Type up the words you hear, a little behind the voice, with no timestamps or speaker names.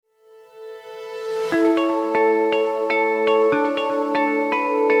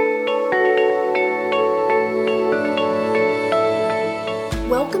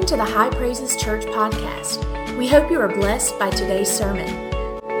to the High Praises Church podcast. We hope you are blessed by today's sermon.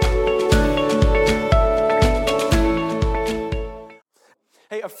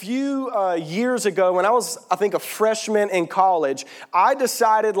 Hey, a few years ago, when I was, I think, a freshman in college, I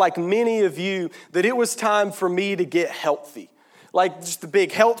decided, like many of you, that it was time for me to get healthy. Like, just the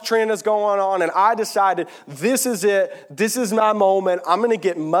big health trend is going on, and I decided, this is it. This is my moment. I'm going to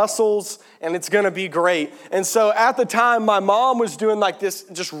get muscles, and it's going to be great. And so at the time, my mom was doing like this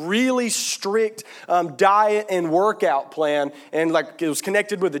just really strict diet and workout plan, and like it was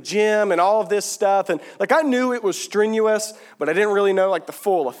connected with the gym and all of this stuff. And like I knew it was strenuous, but I didn't really know like the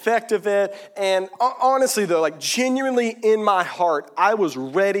full effect of it. And honestly, though, like genuinely in my heart, I was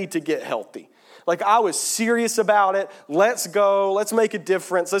ready to get healthy. Like I was serious about it. Let's go. Let's make a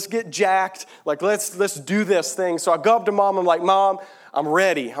difference. Let's get jacked. Like let's do this thing. So I go up to Mom. I'm like, Mom, I'm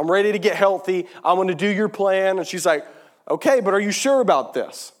ready. I'm ready to get healthy. I want to do your plan. And she's like, okay, but are you sure about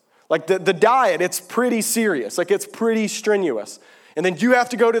this? Like the diet, it's pretty serious. Like it's pretty strenuous. And then you have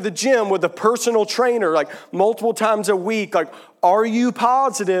to go to the gym with a personal trainer like multiple times a week. Like, are you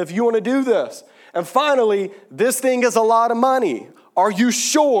positive you want to do this? And finally, this thing is a lot of money. Are you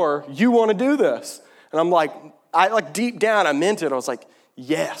sure you want to do this? And I'm like, deep down, I meant it. I was like,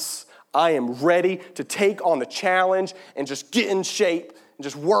 yes, I am ready to take on the challenge and just get in shape and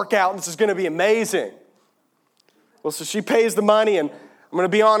just work out. This is going to be amazing. Well, so she pays the money, and I'm going to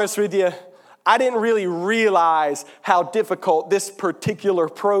be honest with you. I didn't really realize how difficult this particular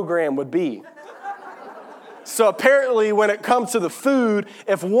program would be. So apparently when it comes to the food,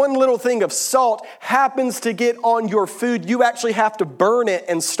 if one little thing of salt happens to get on your food, you actually have to burn it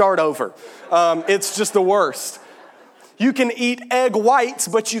and start over. It's just the worst. You can eat egg whites,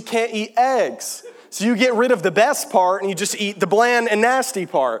 but you can't eat eggs. So you get rid of the best part and you just eat the bland and nasty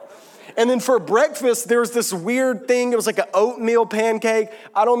part. And then for breakfast, there's this weird thing. It was like an oatmeal pancake.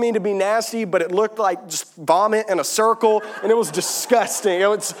 I don't mean to be nasty, but it looked like just vomit in a circle, and it was disgusting. It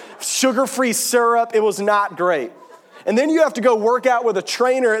was sugar-free syrup. It was not great. And then you have to go work out with a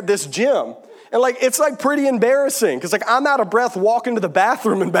trainer at this gym. And like, it's like pretty embarrassing because like I'm out of breath walking to the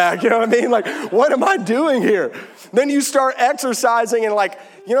bathroom and back, you know what I mean? Like, what am I doing here? Then you start exercising and like,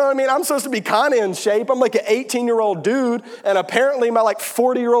 you know what I mean? I'm supposed to be kind of in shape. I'm like an 18-year-old dude, and apparently my like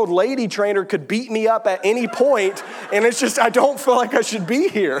 40-year-old lady trainer could beat me up at any point, and it's just, I don't feel like I should be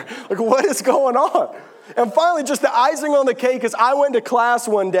here. Like, what is going on? And finally, just the icing on the cake is I went to class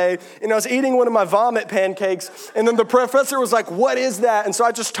one day, and I was eating one of my vomit pancakes, and then the professor was like, what is that? And so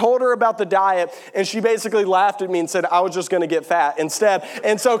I just told her about the diet, and she basically laughed at me and said I was just going to get fat instead.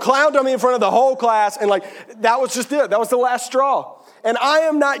 And so clowned on me in front of the whole class, and like, that was just it. That was the last straw. And I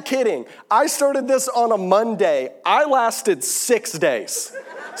am not kidding. I started this on a Monday. I lasted 6 days.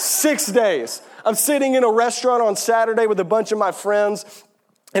 6 days. I'm sitting in a restaurant on Saturday with a bunch of my friends,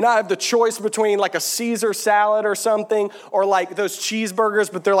 and I have the choice between like a Caesar salad or something or like those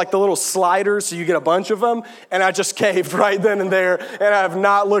cheeseburgers, but they're like the little sliders, so you get a bunch of them. And I just caved right then and there, and I have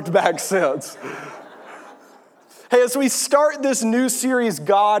not looked back since. Hey, as we start this new series,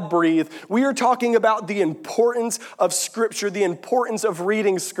 God Breathe, we are talking about the importance of Scripture, the importance of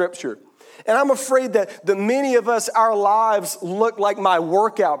reading Scripture. And I'm afraid that many of us, our lives look like my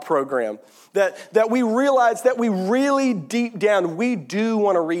workout program, that we realize that we really deep down, we do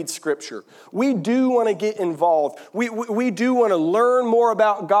want to read Scripture. We do want to get involved. We do want to learn more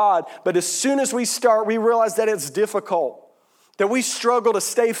about God, but as soon as we start, we realize that it's difficult, that we struggle to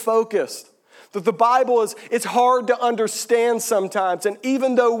stay focused. That the Bible it's hard to understand sometimes. And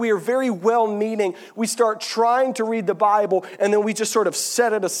even though we are very well-meaning, we start trying to read the Bible and then we just sort of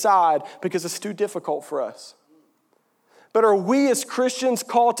set it aside because it's too difficult for us. But are we as Christians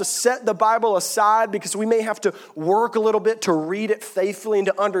called to set the Bible aside because we may have to work a little bit to read it faithfully and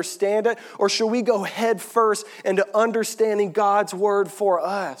to understand it? Or should we go head first into understanding God's word for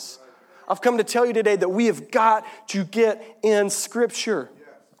us? I've come to tell you today that we have got to get in Scripture.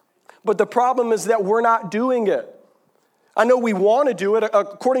 But the problem is that we're not doing it. I know we want to do it.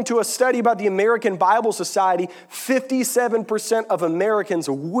 According to a study by the American Bible Society, 57% of Americans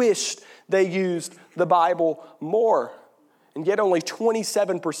wished they used the Bible more. And yet only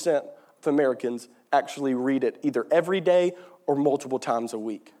 27% of Americans actually read it either every day or multiple times a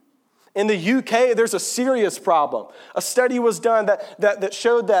week. In the UK, there's a serious problem. A study was done that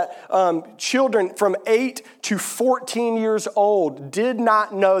showed that children from 8 to 14 years old did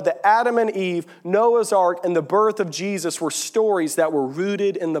not know that Adam and Eve, Noah's Ark, and the birth of Jesus were stories that were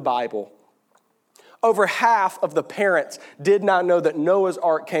rooted in the Bible. Over half of the parents did not know that Noah's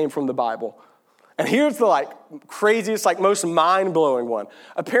Ark came from the Bible. And here's the craziest, most mind-blowing one.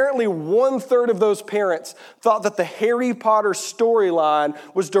 Apparently 1/3 of those parents thought that the Harry Potter storyline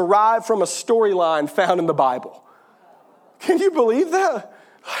was derived from a storyline found in the Bible. Can you believe that?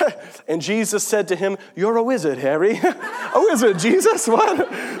 And Jesus said to him, "You're a wizard, Harry." A wizard, Jesus? What?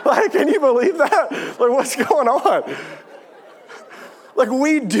 Can you believe that? What's going on?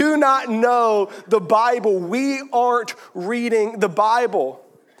 We do not know the Bible. We aren't reading the Bible.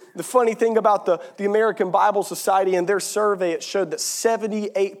 The funny thing about the American Bible Society and their survey, it showed that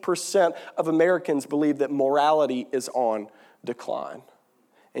 78% of Americans believe that morality is on decline.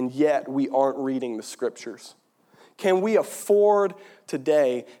 And yet we aren't reading the scriptures. Can we afford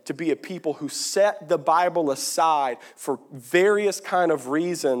today to be a people who set the Bible aside for various kind of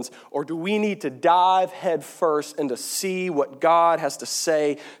reasons, or do we need to dive headfirst and to see what God has to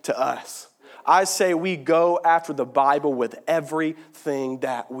say to us? I say we go after the Bible with everything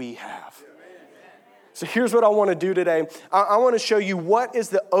that we have. So here's what I want to do today. I want to show you what is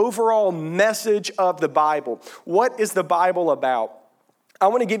the overall message of the Bible. What is the Bible about? I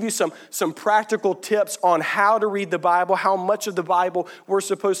want to give you some practical tips on how to read the Bible, how much of the Bible we're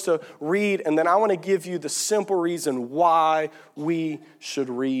supposed to read, and then I want to give you the simple reason why we should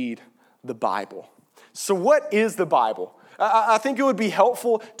read the Bible. So what is the Bible? I think it would be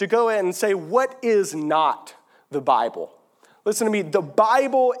helpful to go ahead and say, what is not the Bible? Listen to me, the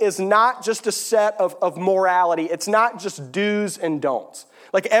Bible is not just a set of morality. It's not just do's and don'ts.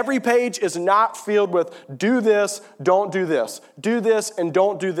 Every page is not filled with do this, don't do this, do this, and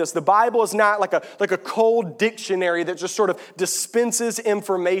don't do this. The Bible is not like a cold dictionary that just sort of dispenses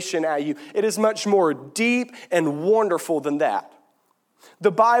information at you. It is much more deep and wonderful than that.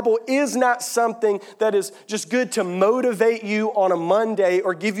 The Bible is not something that is just good to motivate you on a Monday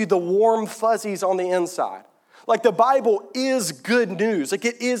or give you the warm fuzzies on the inside. The Bible is good news.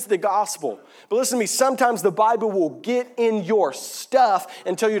 It is the gospel. But listen to me, sometimes the Bible will get in your stuff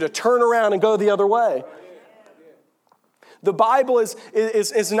and tell you to turn around and go the other way. The Bible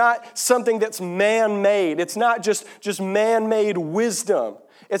is not something that's man-made. It's not just man-made wisdom.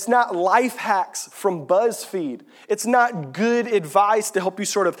 It's not life hacks from BuzzFeed. It's not good advice to help you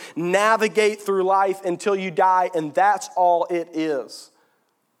sort of navigate through life until you die, and that's all it is.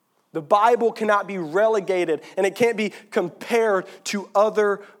 The Bible cannot be relegated, and it can't be compared to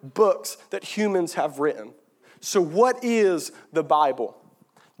other books that humans have written. So what is the Bible?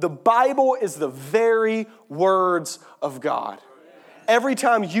 The Bible is the very words of God. Every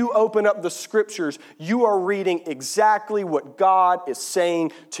time you open up the scriptures, you are reading exactly what God is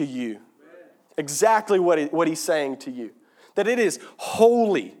saying to you. Exactly what he's saying to you. That it is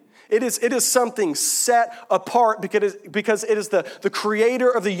holy. It is something set apart because it is the creator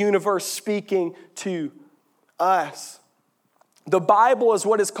of the universe speaking to us. The Bible is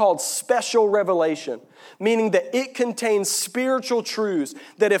what is called special revelation, meaning that it contains spiritual truths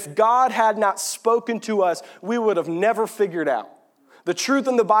that if God had not spoken to us, we would have never figured out. The truth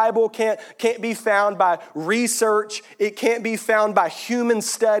in the Bible can't be found by research. It can't be found by human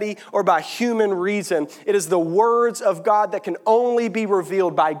study or by human reason. It is the words of God that can only be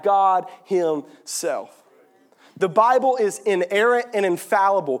revealed by God himself. The Bible is inerrant and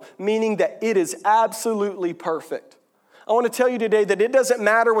infallible, meaning that it is absolutely perfect. I want to tell you today that it doesn't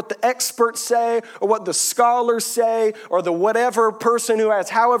matter what the experts say or what the scholars say or the whatever person who has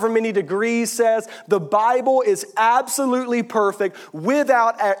however many degrees says. The Bible is absolutely perfect,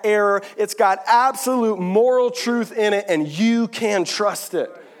 without error. It's got absolute moral truth in it, and you can trust it.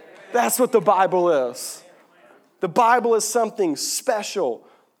 That's what the Bible is. The Bible is something special.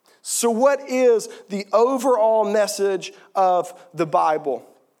 So what is the overall message of the Bible?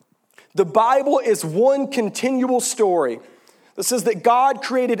 The Bible is one continual story that says that God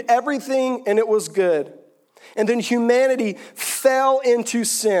created everything and it was good. And then humanity fell into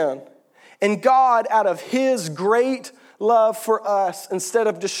sin. And God, out of his great love for us, instead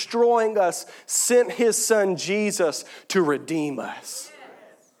of destroying us, sent his son Jesus to redeem us.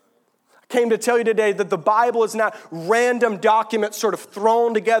 I came to tell you today that the Bible is not random documents sort of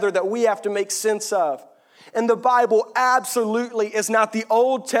thrown together that we have to make sense of. And the Bible absolutely is not the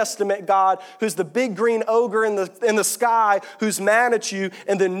Old Testament God who's the big green ogre in the sky who's mad at you,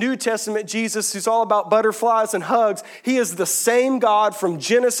 and the New Testament Jesus who's all about butterflies and hugs. He is the same God from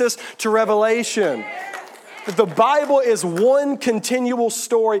Genesis to Revelation. The Bible is one continual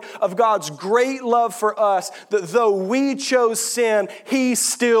story of God's great love for us, that though we chose sin, he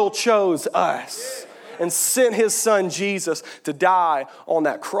still chose us and sent his son Jesus to die on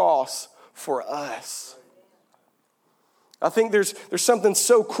that cross for us. I think there's something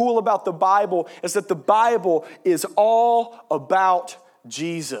so cool about the Bible is that the Bible is all about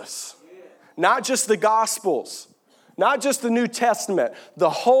Jesus. not just the Gospels, not just the New Testament. The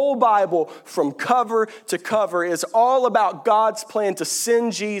whole Bible from cover to cover is all about God's plan to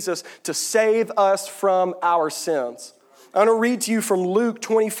send Jesus to save us from our sins. I'm going to read to you from Luke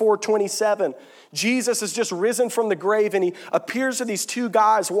 24:27. Jesus has just risen from the grave, and he appears to these two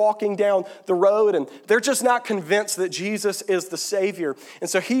guys walking down the road, and they're just not convinced that Jesus is the Savior. And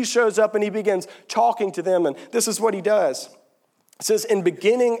so he shows up and he begins talking to them, and this is what he does. It says, in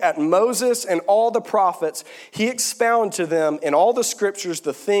beginning at Moses and all the prophets, he expounded to them in all the scriptures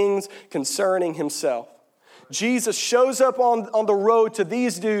the things concerning himself. Jesus shows up on the road to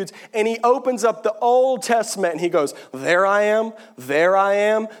these dudes, and he opens up the Old Testament, and he goes, there I am, there I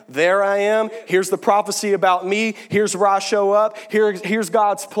am, there I am. Here's the prophecy about me. Here's where I show up. Here's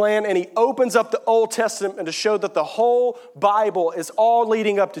God's plan. And he opens up the Old Testament to show that the whole Bible is all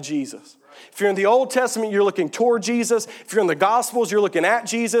leading up to Jesus. If you're in the Old Testament, you're looking toward Jesus. If you're in the Gospels, you're looking at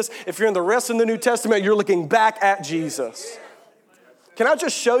Jesus. If you're in the rest of the New Testament, you're looking back at Jesus. Can I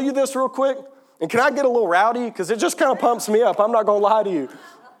just show you this real quick? And can I get a little rowdy? Because it just kind of pumps me up. I'm not going to lie to you.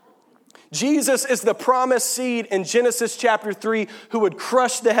 Jesus is the promised seed in Genesis chapter 3 who would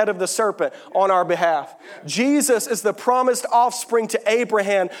crush the head of the serpent on our behalf. Jesus is the promised offspring to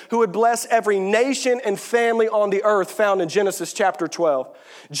Abraham who would bless every nation and family on the earth found in Genesis chapter 12.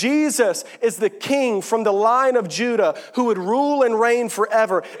 Jesus is the king from the line of Judah who would rule and reign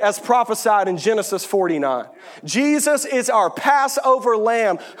forever as prophesied in Genesis 49. Jesus is our Passover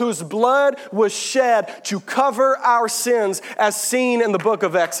lamb whose blood was shed to cover our sins as seen in the book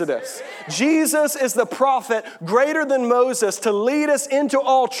of Exodus. Jesus is the prophet greater than Moses to lead us into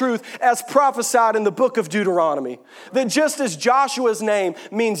all truth as prophesied in the book of Deuteronomy. That just as Joshua's name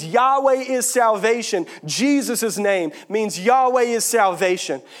means Yahweh is salvation, Jesus' name means Yahweh is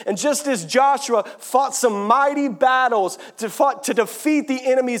salvation. And just as Joshua fought some mighty battles to defeat the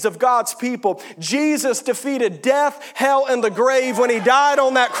enemies of God's people, Jesus defeated death, hell, and the grave when he died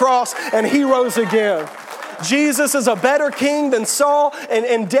on that cross and he rose again. Jesus is a better king than Saul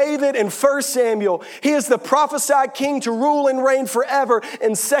and David in 1 Samuel. He is the prophesied king to rule and reign forever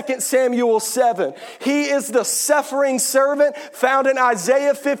in 2 Samuel 7. He is the suffering servant found in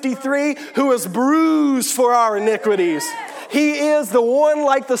Isaiah 53 who is bruised for our iniquities. He is the one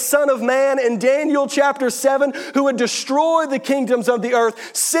like the Son of Man in Daniel chapter 7 who would destroy the kingdoms of the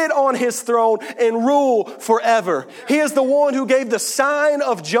earth, sit on his throne, and rule forever. He is the one who gave the sign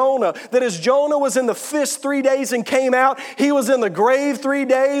of Jonah, that as Jonah was in the fish 3 days and came out, he was in the grave 3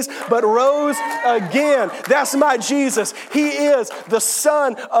 days, but rose again. That's my Jesus. He is the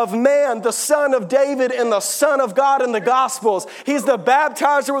Son of Man, the Son of David, and the Son of God in the Gospels. He's the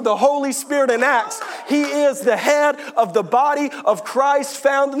baptizer with the Holy Spirit in Acts. He is the head of the body of Christ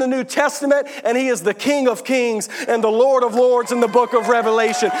found in the New Testament, and he is the King of Kings and the Lord of Lords in the book of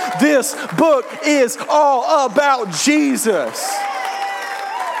Revelation. This book is all about Jesus.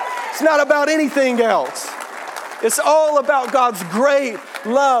 It's not about anything else. It's all about God's great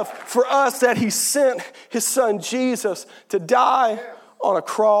love for us, that he sent his son Jesus to die on a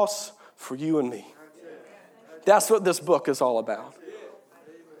cross for you and me. That's what this book is all about.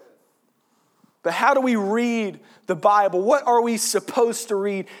 But how do we read the Bible? What are we supposed to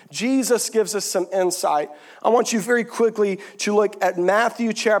read? Jesus gives us some insight. I want you very quickly to look at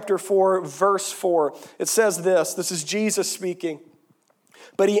Matthew chapter 4, verse 4. It says this. This is Jesus speaking.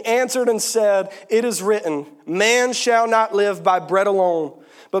 But he answered and said, it is written, man shall not live by bread alone,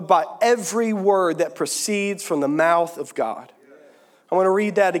 but by every word that proceeds from the mouth of God. I want to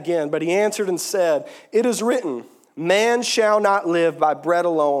read that again. But he answered and said, it is written, man shall not live by bread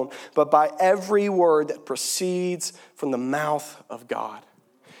alone, but by every word that proceeds from the mouth of God.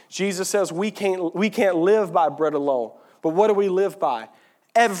 Jesus says we can't live by bread alone, but what do we live by?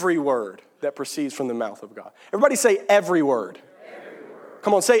 Every word that proceeds from the mouth of God. Everybody say every word. Every word.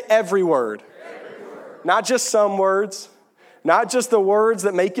 Come on, say every word. Every word. Not just some words, not just the words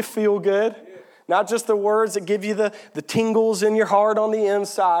that make you feel good, not just the words that give you the tingles in your heart on the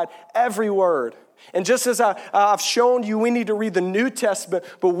inside, every word. And just as I've shown you, we need to read the New Testament,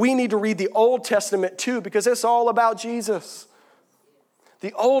 but we need to read the Old Testament too, because it's all about Jesus.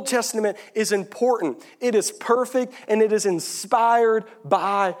 The Old Testament is important. It is perfect, and it is inspired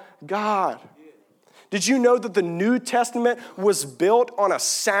by God. Did you know that the New Testament was built on a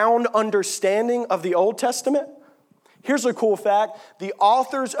sound understanding of the Old Testament? Here's a cool fact. The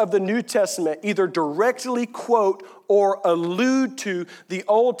authors of the New Testament either directly quote or allude to the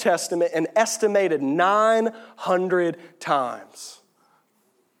Old Testament an estimated 900 times.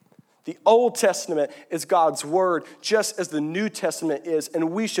 The Old Testament is God's word, just as the New Testament is,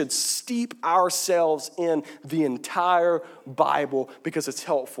 and we should steep ourselves in the entire Bible because it's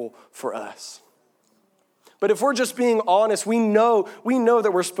helpful for us. But if we're just being honest, we know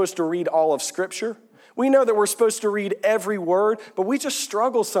that we're supposed to read all of Scripture. We know that we're supposed to read every word, but we just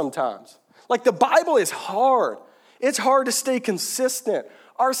struggle sometimes. Like the Bible is hard. It's hard to stay consistent.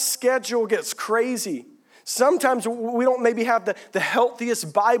 Our schedule gets crazy. Sometimes we don't maybe have the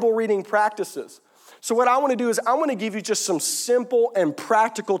healthiest Bible reading practices. So what I want to do is I want to give you just some simple and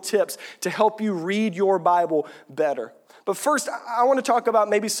practical tips to help you read your Bible better. But first, I want to talk about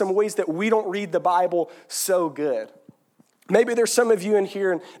maybe some ways that we don't read the Bible so good. Maybe there's some of you in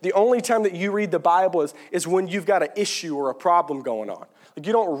here, and the only time that you read the Bible is when you've got an issue or a problem going on. Like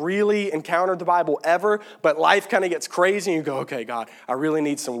you don't really encounter the Bible ever, but life kind of gets crazy, and you go, okay, God, I really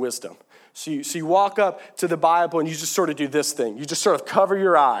need some wisdom. So you walk up to the Bible, and you just sort of do this thing. You just sort of cover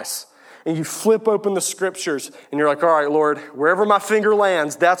your eyes, and you flip open the Scriptures, and you're like, all right, Lord, wherever my finger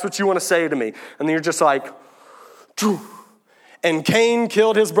lands, that's what you want to say to me. And then you're just like, and Cain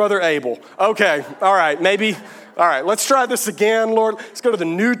killed his brother Abel. Okay, all right, maybe, all right, let's try this again, Lord. Let's go to the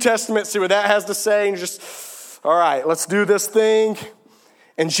New Testament, see what that has to say, and just, all right, let's do this thing.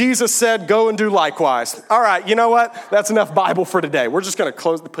 And Jesus said, go and do likewise. All right, you know what? That's enough Bible for today. We're just going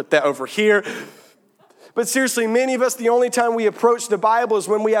to put that over here. But seriously, many of us, the only time we approach the Bible is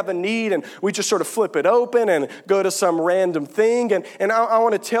when we have a need and we just sort of flip it open and go to some random thing. And I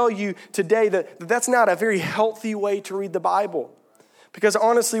want to tell you today that that's not a very healthy way to read the Bible. Because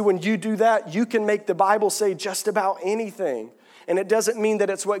honestly, when you do that, you can make the Bible say just about anything. And it doesn't mean that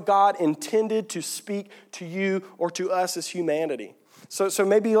it's what God intended to speak to you or to us as humanity. So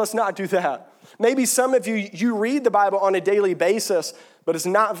maybe let's not do that. Maybe some of you read the Bible on a daily basis, but it's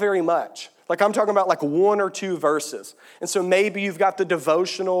not very much. Like I'm talking about like 1 or 2 verses. And so maybe you've got the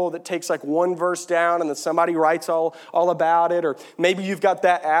devotional that takes like 1 verse down and then somebody writes all about it. Or maybe you've got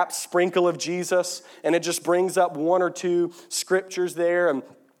that app, Sprinkle of Jesus, and it just brings up 1 or 2 scriptures there. And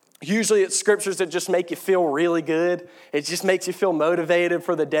usually it's scriptures that just make you feel really good. It just makes you feel motivated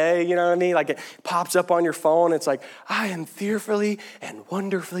for the day, you know what I mean? Like it pops up on your phone. It's like, I am fearfully and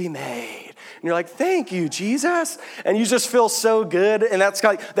wonderfully made. And you're like, thank you, Jesus. And you just feel so good. And that's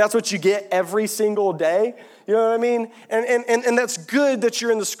what you get every single day. You know what I mean? And that's good that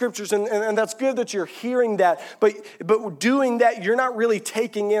you're in the scriptures and that's good that you're hearing that. But doing that, you're not really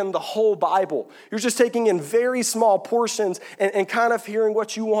taking in the whole Bible. You're just taking in very small portions and kind of hearing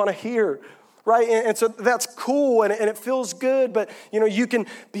what you want to hear. Right? And so that's cool and it feels good, but you can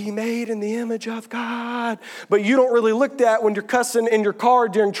be made in the image of God. But you don't really look that when you're cussing in your car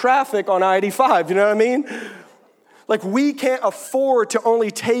during traffic on I-85, you know what I mean? Like we can't afford to only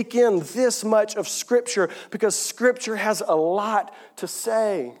take in this much of Scripture because Scripture has a lot to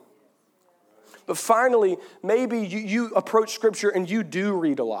say. But finally, maybe you approach Scripture and you do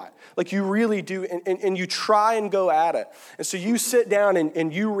read a lot. Like you really do, and you try and go at it. And so you sit down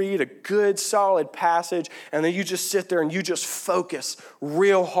and you read a good, solid passage, and then you just sit there and you just focus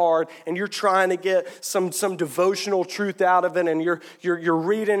real hard, and you're trying to get some devotional truth out of it, and you're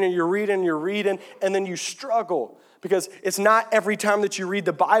reading and you're reading and you're reading, and then you struggle. Because it's not every time that you read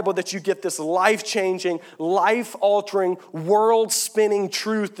the Bible that you get this life-changing, life-altering, world-spinning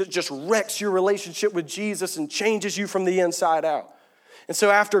truth that just wrecks your relationship with Jesus and changes you from the inside out. And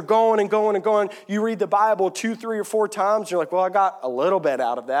so after going and going and going, you read the Bible 2, 3, or 4 times. You're like, well, I got a little bit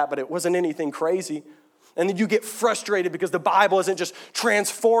out of that, but it wasn't anything crazy. And then you get frustrated because the Bible isn't just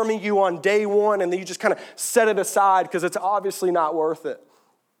transforming you on day one, and then you just kind of set it aside because it's obviously not worth it.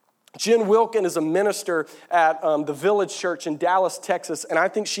 Jen Wilkin is a minister at the Village Church in Dallas, Texas, and I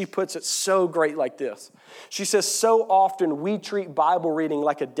think she puts it so great like this. She says, so often we treat Bible reading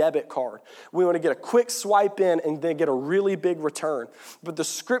like a debit card. We want to get a quick swipe in and then get a really big return. But the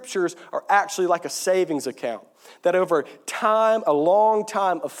scriptures are actually like a savings account. That over time, a long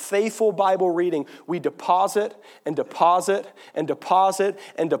time of faithful Bible reading, we deposit and deposit and deposit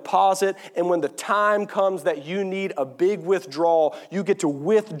and deposit. And when the time comes that you need a big withdrawal, you get to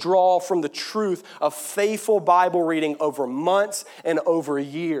withdraw from the truth of faithful Bible reading over months and over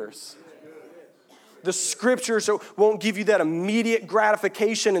years. The scriptures won't give you that immediate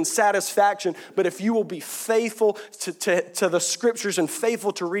gratification and satisfaction, but if you will be faithful to the scriptures and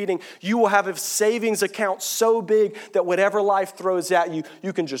faithful to reading, you will have a savings account so big that whatever life throws at you,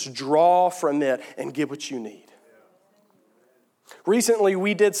 you can just draw from it and get what you need. Recently,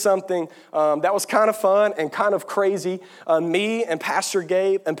 we did something that was kind of fun and kind of crazy. Me and Pastor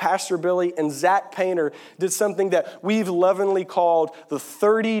Gabe and Pastor Billy and Zach Painter did something that we've lovingly called the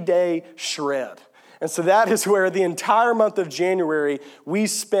 30-day shred. And so that is where the entire month of January, we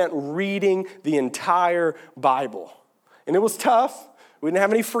spent reading the entire Bible. And it was tough. We didn't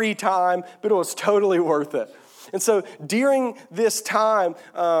have any free time, but it was totally worth it. And so during this time,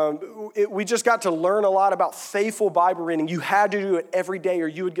 we just got to learn a lot about faithful Bible reading. You had to do it every day or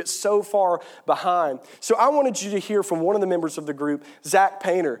you would get so far behind. So I wanted you to hear from one of the members of the group, Zach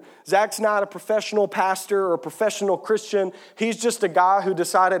Painter. Zach's not a professional pastor or a professional Christian. He's just a guy who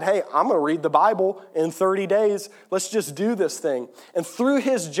decided, hey, I'm going to read the Bible in 30 days. Let's just do this thing. And through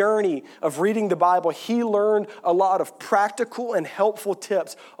his journey of reading the Bible, he learned a lot of practical and helpful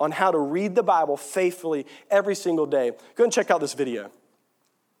tips on how to read the Bible faithfully every single day. Go ahead and check out this video.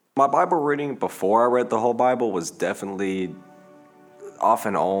 My Bible reading before I read the whole Bible was definitely off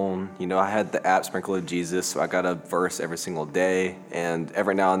and on. You know, I had the app Sprinkle of Jesus, so I got a verse every single day, and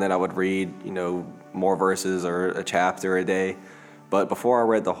every now and then I would read, you know, more verses or a chapter a day. But before I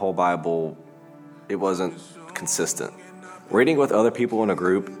read the whole Bible, it wasn't consistent. Reading with other people in a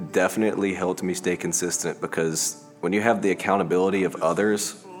group definitely helped me stay consistent, because when you have the accountability of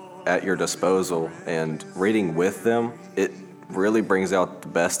others at your disposal and reading with them, it really brings out the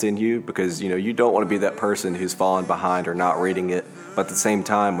best in you, because, you know, you don't want to be that person who's falling behind or not reading it. But at the same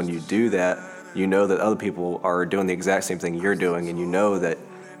time, when you do that, you know that other people are doing the exact same thing you're doing, and you know that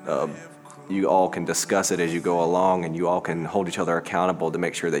you all can discuss it as you go along, and you all can hold each other accountable to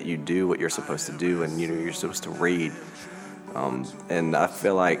make sure that you do what you're supposed to do, and, you know, you're supposed to read. And I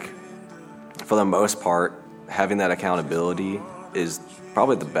feel like, for the most part, having that accountability is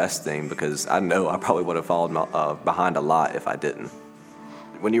probably the best thing, because I know I probably would have fallen behind a lot if I didn't.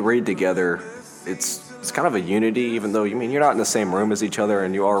 When you read together, it's kind of a unity, even though, you're not in the same room as each other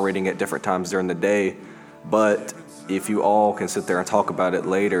and you are reading at different times during the day. But if you all can sit there and talk about it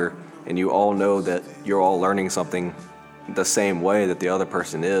later, and you all know that you're all learning something the same way that the other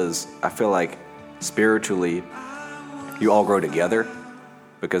person is, I feel like spiritually you all grow together,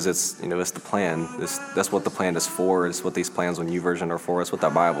 because it's the plan. That's what the plan is for. It's what these plans on YouVersion are for. It's what the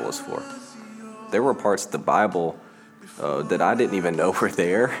Bible is for. There were parts of the Bible that I didn't even know were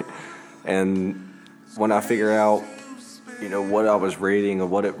there. And when I figure out, what I was reading and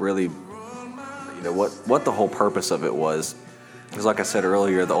what it really, what the whole purpose of it was, because like I said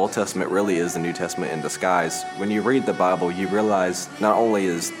earlier, the Old Testament really is the New Testament in disguise. When you read the Bible, you realize not only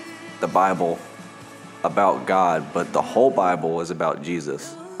is the Bible about God, but the whole Bible is about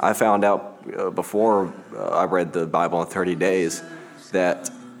Jesus. I found out before I read the Bible in 30 days that,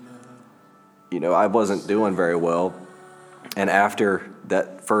 I wasn't doing very well. And after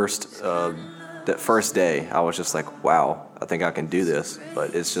that first day, I was just like, wow, I think I can do this.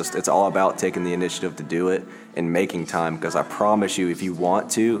 But it's all about taking the initiative to do it and making time, because I promise you, if you want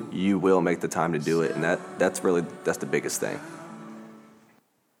to, you will make the time to do it. And that's the biggest thing.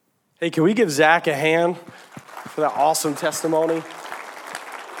 Hey, can we give Zach a hand for that awesome testimony?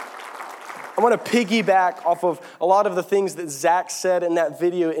 I want to piggyback off of a lot of the things that Zach said in that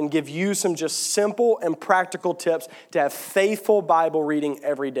video and give you some just simple and practical tips to have faithful Bible reading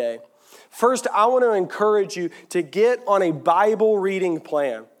every day. First, I want to encourage you to get on a Bible reading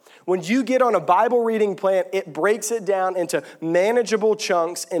plan. When you get on a Bible reading plan, it breaks it down into manageable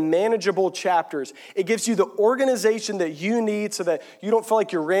chunks and manageable chapters. It gives you the organization that you need so that you don't feel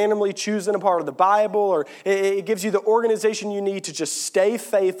like you're randomly choosing a part of the Bible, or it gives you the organization you need to just stay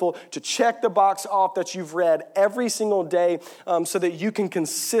faithful, to check the box off that you've read every single day so that you can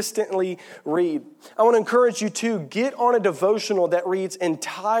consistently read. I want to encourage you to get on a devotional that reads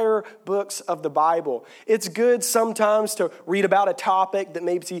entire books of the Bible. It's good sometimes to read about a topic that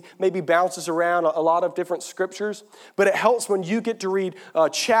maybe bounces around a lot of different scriptures, but it helps when you get to read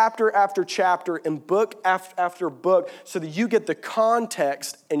chapter after chapter and book after book so that you get the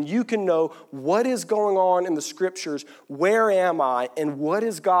context and you can know what is going on in the scriptures, where am I, and what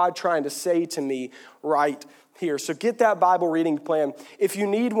is God trying to say to me right here. So get that Bible reading plan. If you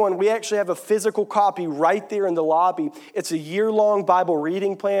need one, we actually have a physical copy right there in the lobby. It's a year-long Bible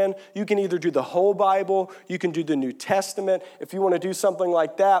reading plan. You can either do the whole Bible, you can do the New Testament if you want to do something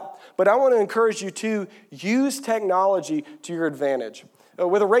like that. But I want to encourage you to use technology to your advantage.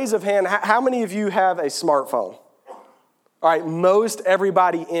 With a raise of hand, how many of you have a smartphone? All right, most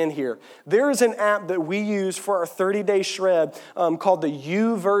everybody in here. There is an app that we use for our 30-day shred called the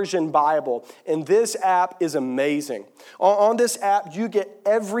YouVersion Bible, and this app is amazing. On this app, you get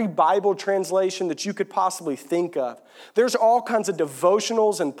every Bible translation that you could possibly think of. There's all kinds of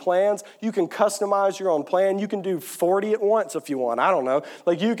devotionals and plans. You can customize your own plan. You can do 40 at once if you want. I don't know.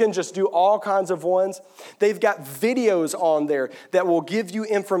 You can just do all kinds of ones. They've got videos on there that will give you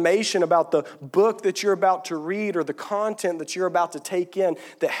information about the book that you're about to read or the content content that you're about to take in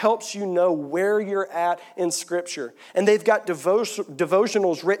that helps you know where you're at in Scripture. And they've got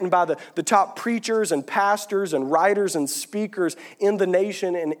devotionals written by the top preachers and pastors and writers and speakers in the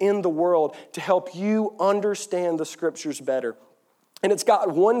nation and in the world to help you understand the Scriptures better. And it's got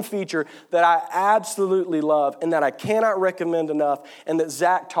one feature that I absolutely love and that I cannot recommend enough and that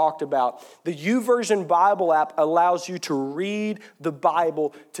Zach talked about. The YouVersion Bible app allows you to read the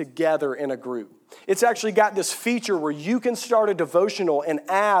Bible together in a group. It's actually got this feature where you can start a devotional and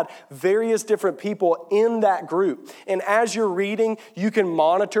add various different people in that group. And as you're reading, you can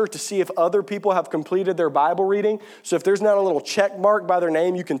monitor to see if other people have completed their Bible reading. So if there's not a little check mark by their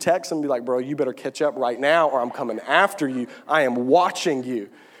name, you can text them and be like, bro, you better catch up right now or I'm coming after you. I am watching you.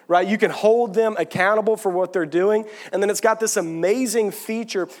 Right? You can hold them accountable for what they're doing. And then it's got this amazing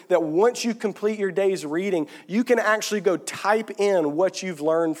feature that once you complete your day's reading, you can actually go type in what you've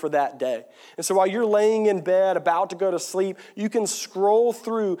learned for that day. And so while you're laying in bed, about to go to sleep, you can scroll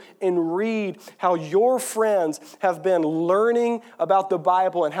through and read how your friends have been learning about the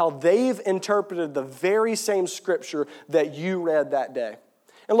Bible and how they've interpreted the very same scripture that you read that day.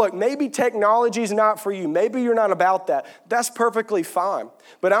 And look, maybe technology's not for you. Maybe you're not about that. That's perfectly fine.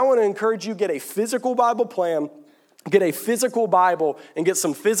 But I want to encourage you, get a physical Bible plan, get a physical Bible, and get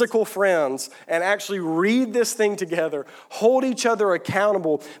some physical friends and actually read this thing together. Hold each other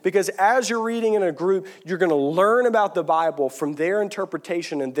accountable because as you're reading in a group, you're going to learn about the Bible from their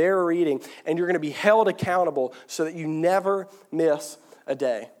interpretation and their reading, and you're going to be held accountable so that you never miss a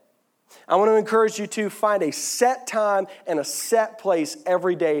day. I want to encourage you to find a set time and a set place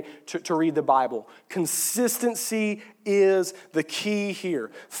every day to read the Bible. Consistency is the key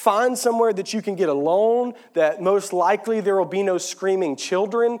here. Find somewhere that you can get alone, that most likely there will be no screaming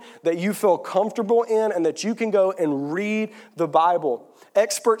children, that you feel comfortable in, and that you can go and read the Bible.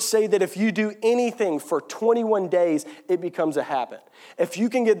 Experts say that if you do anything for 21 days, it becomes a habit. If you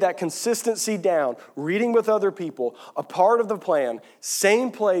can get that consistency down, reading with other people, a part of the plan, same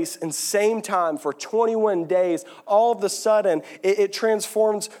place and same time for 21 days, all of a sudden it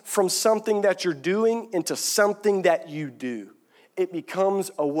transforms from something that you're doing into something that you do. It becomes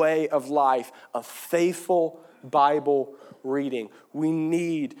a way of life, of faithful Bible reading. We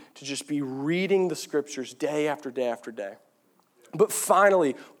need to just be reading the scriptures day after day after day. But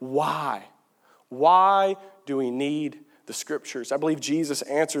finally, why? Why do we need the scriptures? I believe Jesus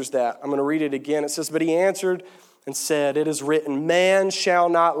answers that. I'm going to read it again. It says, but he answered and said, it is written, man shall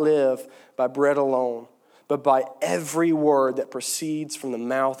not live by bread alone, but by every word that proceeds from the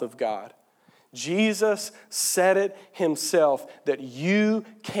mouth of God. Jesus said it himself that you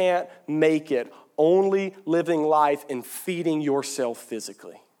can't make it only living life and feeding yourself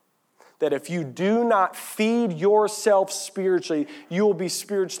physically. That if you do not feed yourself spiritually, you will be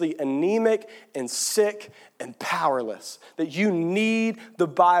spiritually anemic and sick and powerless. That you need the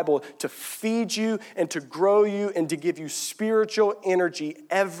Bible to feed you and to grow you and to give you spiritual energy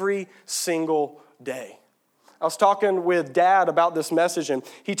every single day. I was talking with Dad about this message, and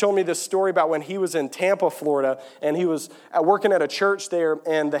he told me this story about when he was in Tampa, Florida, and he was working at a church there,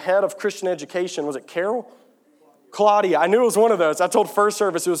 and the head of Christian education, was it Carol? Claudia. I knew it was one of those. I told first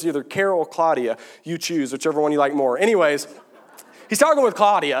service it was either Carol or Claudia. You choose, whichever one you like more. Anyways, he's talking with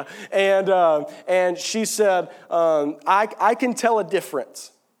Claudia, and she said, I can tell a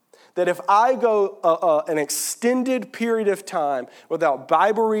difference. That if I go an extended period of time without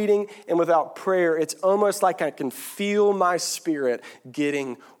Bible reading and without prayer, it's almost like I can feel my spirit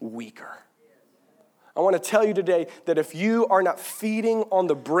getting weaker. I want to tell you today that if you are not feeding on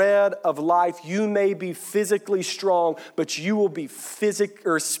the bread of life, you may be physically strong, but you will be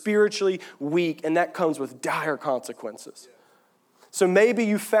spiritually weak, and that comes with dire consequences. So maybe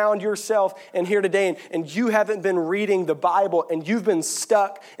you found yourself in here today and you haven't been reading the Bible and you've been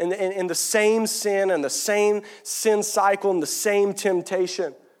stuck in the same sin and the same sin cycle and the same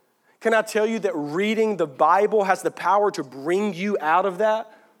temptation. Can I tell you that reading the Bible has the power to bring you out of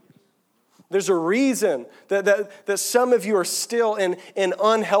that? There's a reason that some of you are still in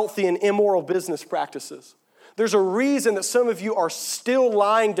unhealthy and immoral business practices. There's a reason that some of you are still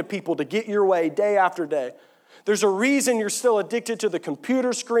lying to people to get your way day after day. There's a reason you're still addicted to the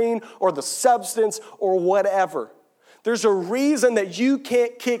computer screen or the substance or whatever. There's a reason that you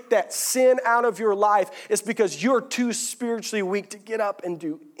can't kick that sin out of your life. It's because you're too spiritually weak to get up and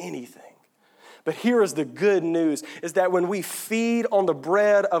do anything. But here is the good news, is that when we feed on the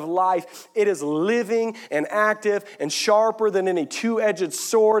bread of life, it is living and active and sharper than any two-edged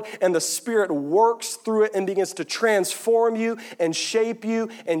sword, and the Spirit works through it and begins to transform you and shape you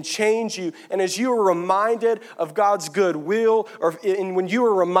and change you. And as you are reminded of God's goodwill, and when you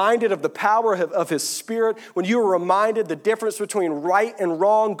are reminded of the power of His Spirit, when you are reminded the difference between right and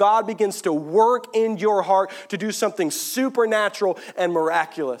wrong, God begins to work in your heart to do something supernatural and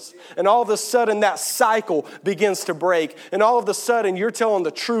miraculous. And all of a sudden, that cycle begins to break. And all of a sudden, you're telling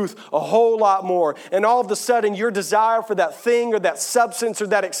the truth a whole lot more. And all of a sudden, your desire for that thing or that substance or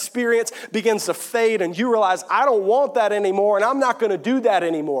that experience begins to fade. And you realize, I don't want that anymore, and I'm not going to do that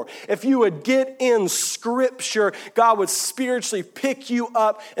anymore. If you would get in Scripture, God would spiritually pick you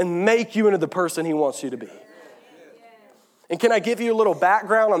up and make you into the person He wants you to be. And can I give you a little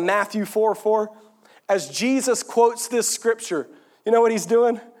background on Matthew 4:4? As Jesus quotes this Scripture, you know what He's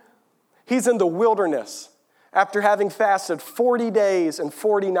doing? He's in the wilderness after having fasted 40 days and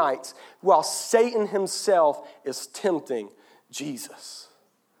 40 nights while Satan himself is tempting Jesus.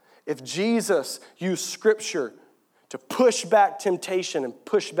 If Jesus used Scripture to push back temptation and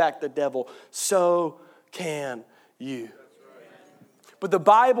push back the devil, so can you. But the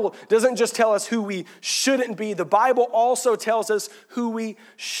Bible doesn't just tell us who we shouldn't be. The Bible also tells us who we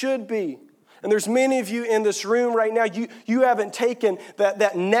should be. And there's many of you in this room right now, you haven't taken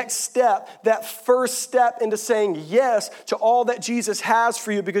that next step, that first step into saying yes to all that Jesus has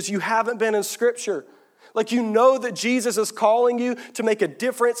for you because you haven't been in Scripture. Like you know that Jesus is calling you to make a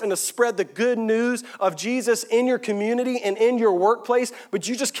difference and to spread the good news of Jesus in your community and in your workplace, but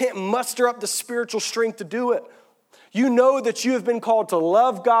you just can't muster up the spiritual strength to do it. You know that you have been called to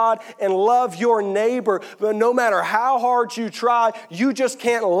love God and love your neighbor, but no matter how hard you try, you just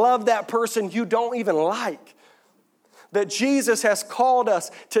can't love that person you don't even like. That Jesus has called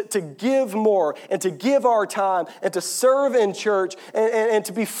us to give more and to give our time and to serve in church and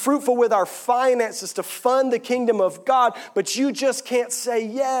to be fruitful with our finances to fund the kingdom of God, but you just can't say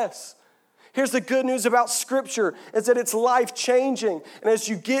yes. Here's the good news about Scripture, is that it's life-changing. And as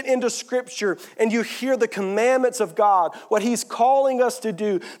you get into Scripture and you hear the commandments of God, what He's calling us to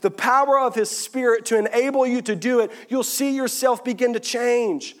do, the power of His Spirit to enable you to do it, you'll see yourself begin to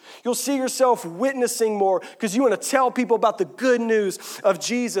change. You'll see yourself witnessing more because you want to tell people about the good news of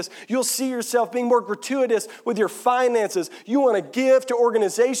Jesus. You'll see yourself being more gratuitous with your finances. You want to give to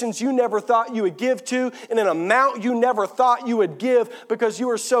organizations you never thought you would give to in an amount you never thought you would give because you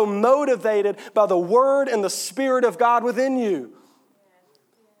are so motivated by the Word and the Spirit of God within you.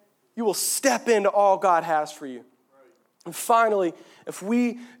 You will step into all God has for you. And finally, if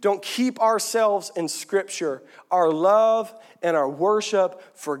we don't keep ourselves in Scripture, our love and our worship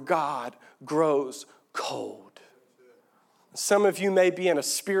for God grows cold. Some of you may be in a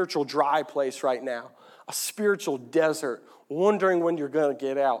spiritual dry place right now, a spiritual desert, wondering when you're going to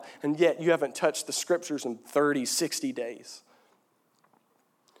get out, and yet you haven't touched the Scriptures in 30, 60 days.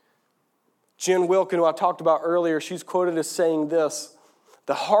 Jen Wilkin, who I talked about earlier, she's quoted as saying this: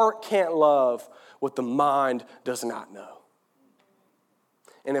 the heart can't love what the mind does not know.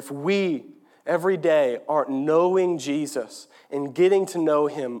 And if we, every day, aren't knowing Jesus and getting to know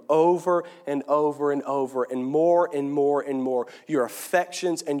Him over and over and over and more and more and more, your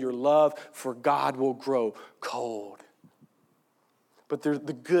affections and your love for God will grow cold. But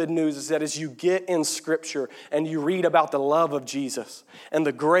the good news is that as you get in Scripture and you read about the love of Jesus and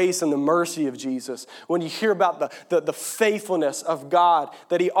the grace and the mercy of Jesus, when you hear about the faithfulness of God,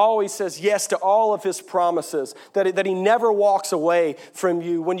 that He always says yes to all of His promises, that He never walks away from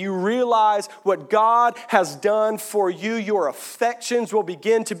you, when you realize what God has done for you, your affections will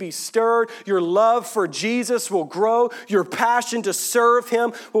begin to be stirred, your love for Jesus will grow, your passion to serve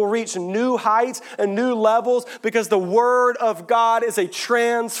Him will reach new heights and new levels because the Word of God is a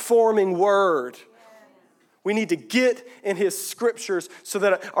transforming Word. We need to get in His Scriptures so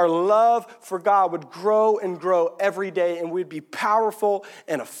that our love for God would grow and grow every day and we'd be powerful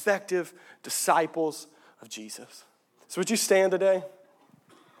and effective disciples of Jesus. So would you stand today?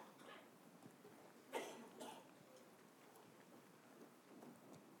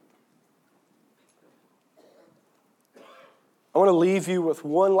 I want to leave you with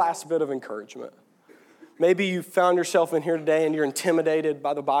one last bit of encouragement. Maybe you found yourself in here today and you're intimidated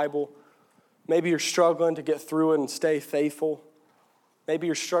by the Bible. Maybe you're struggling to get through it and stay faithful. Maybe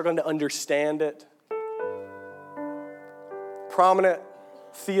you're struggling to understand it. Prominent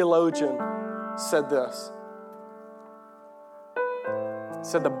theologian said this. He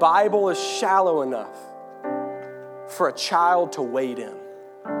said, the Bible is shallow enough for a child to wade in,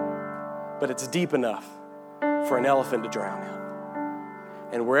 but it's deep enough for an elephant to drown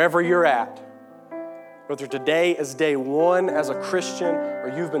in. And wherever you're at, Whether today is day one as a Christian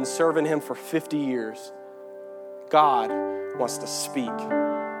or you've been serving him for 50 years, God wants to speak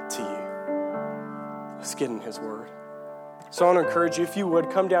to you. Let's get in his word. So I want to encourage you, if you would,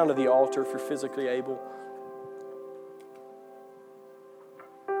 come down to the altar if you're physically able.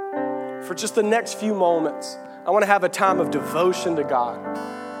 For just the next few moments, I want to have a time of devotion to God.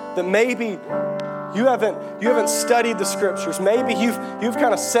 That maybe you haven't studied the scriptures. Maybe you've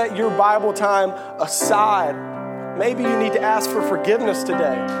kind of set your Bible time aside. Maybe you need to ask for forgiveness today.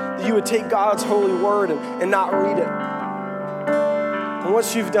 That you would take God's holy word and not read it. And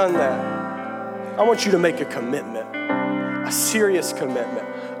once you've done that, I want you to make a commitment. A serious commitment.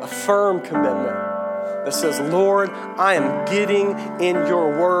 A firm commitment. That says, Lord, I am getting in your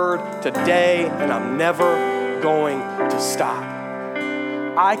word today and I'm never going to stop.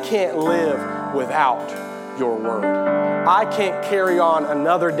 I can't live without your word. I can't carry on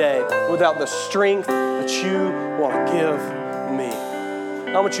another day without the strength that you want to give me.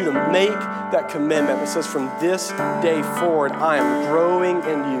 I want you to make that commitment that says from this day forward, I am growing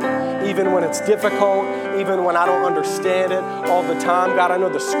in you. Even when it's difficult, even when I don't understand it all the time, God, I know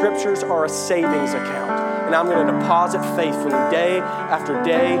the scriptures are a savings account. And I'm going to deposit faithfully day after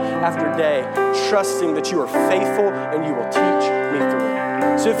day after day, trusting that you are faithful and you will teach me through.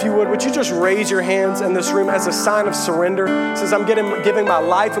 So if you would you just raise your hands in this room as a sign of surrender? It says, I'm giving my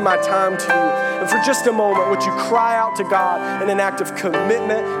life and my time to you. And for just a moment, would you cry out to God in an act of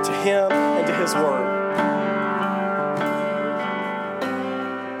commitment to him and to his word?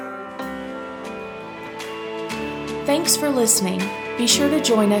 Thanks for listening. Be sure to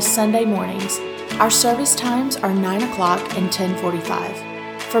join us Sunday mornings. Our service times are 9 o'clock and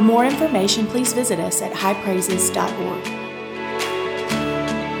 10:45. For more information, please visit us at highpraises.org.